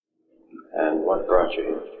And what brought you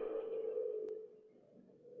here?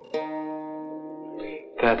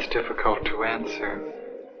 That's difficult to answer.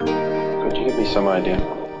 Could you give me some idea?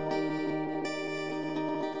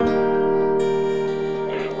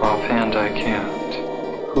 Offhand, I can't.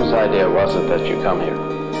 Whose idea was it that you come here?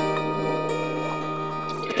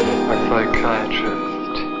 A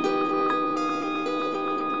psychiatrist.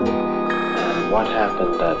 And what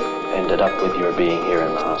happened that ended up with your being here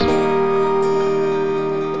in the hospital?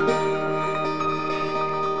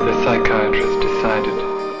 The psychiatrist decided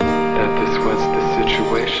that this was the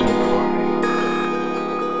situation for me.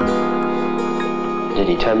 Did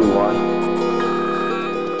he tell you why?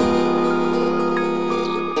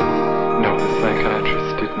 No, the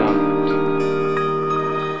psychiatrist did not.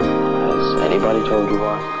 Has anybody told you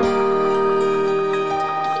why?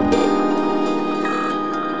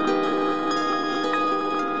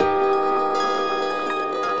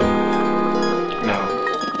 No.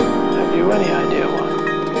 Have you any idea why?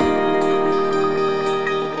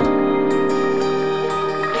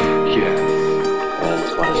 Yes. And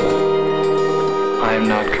what is it? I am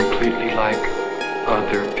not completely like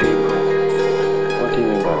other people. What do you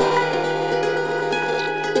mean by that?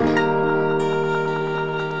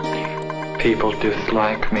 People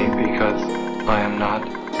dislike me because I am not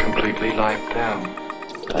completely like them.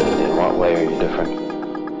 And in what way are you different?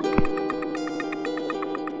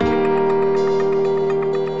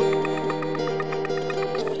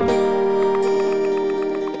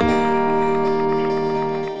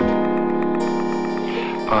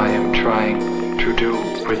 I am trying to do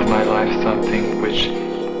with my life something which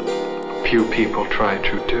few people try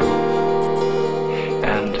to do.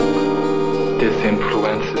 And this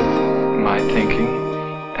influences my thinking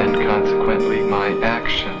and consequently my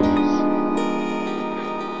actions.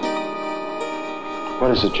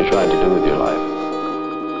 What is it you're trying to do with your life?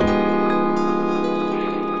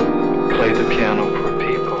 Play the piano for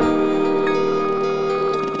people.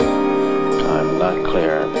 I'm not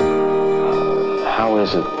clear. How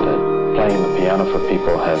is it that playing the piano for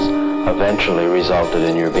people has eventually resulted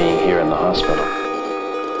in your being here in the hospital?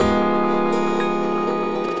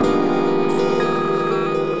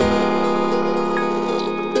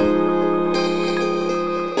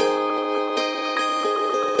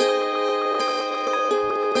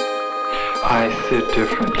 I sit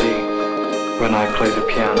differently when I play the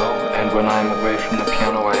piano, and when I'm away from the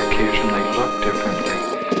piano I occasionally look differently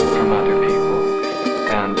from other people,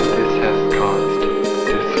 and this has caused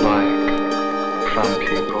dislike from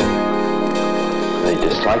people. They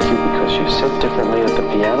dislike you because you sit differently at the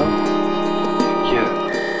piano? Yes.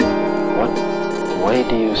 What way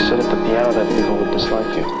do you sit at the piano that people would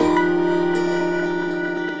dislike you?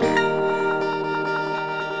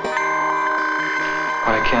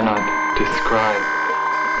 I cannot describe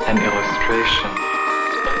an illustration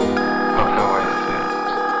of how I sit.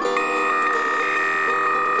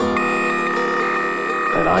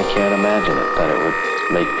 And I can't imagine it, that it would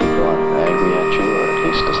make people angry at you, or at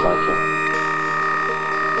least dislike you.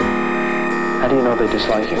 How do you know they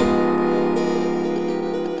dislike you?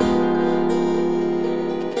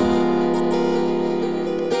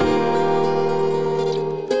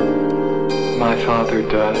 My father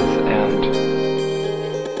does, and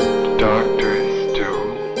doctors do,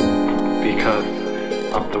 because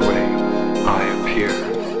of the way I appear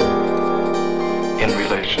in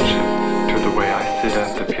relationship to the way I sit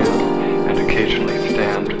at the piano and occasionally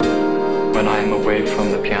stand when I am away from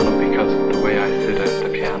the piano because of the way I sit at the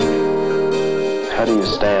piano. How do you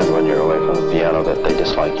stand when you're away from the piano that they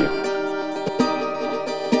dislike you?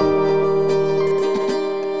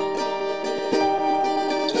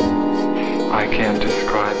 I can't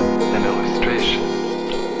describe an illustration.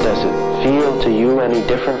 Does it feel to you any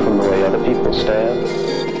different from the way other people stand?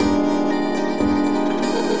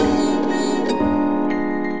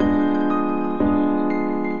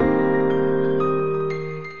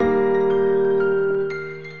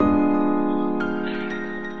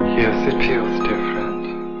 Yes, it feels different.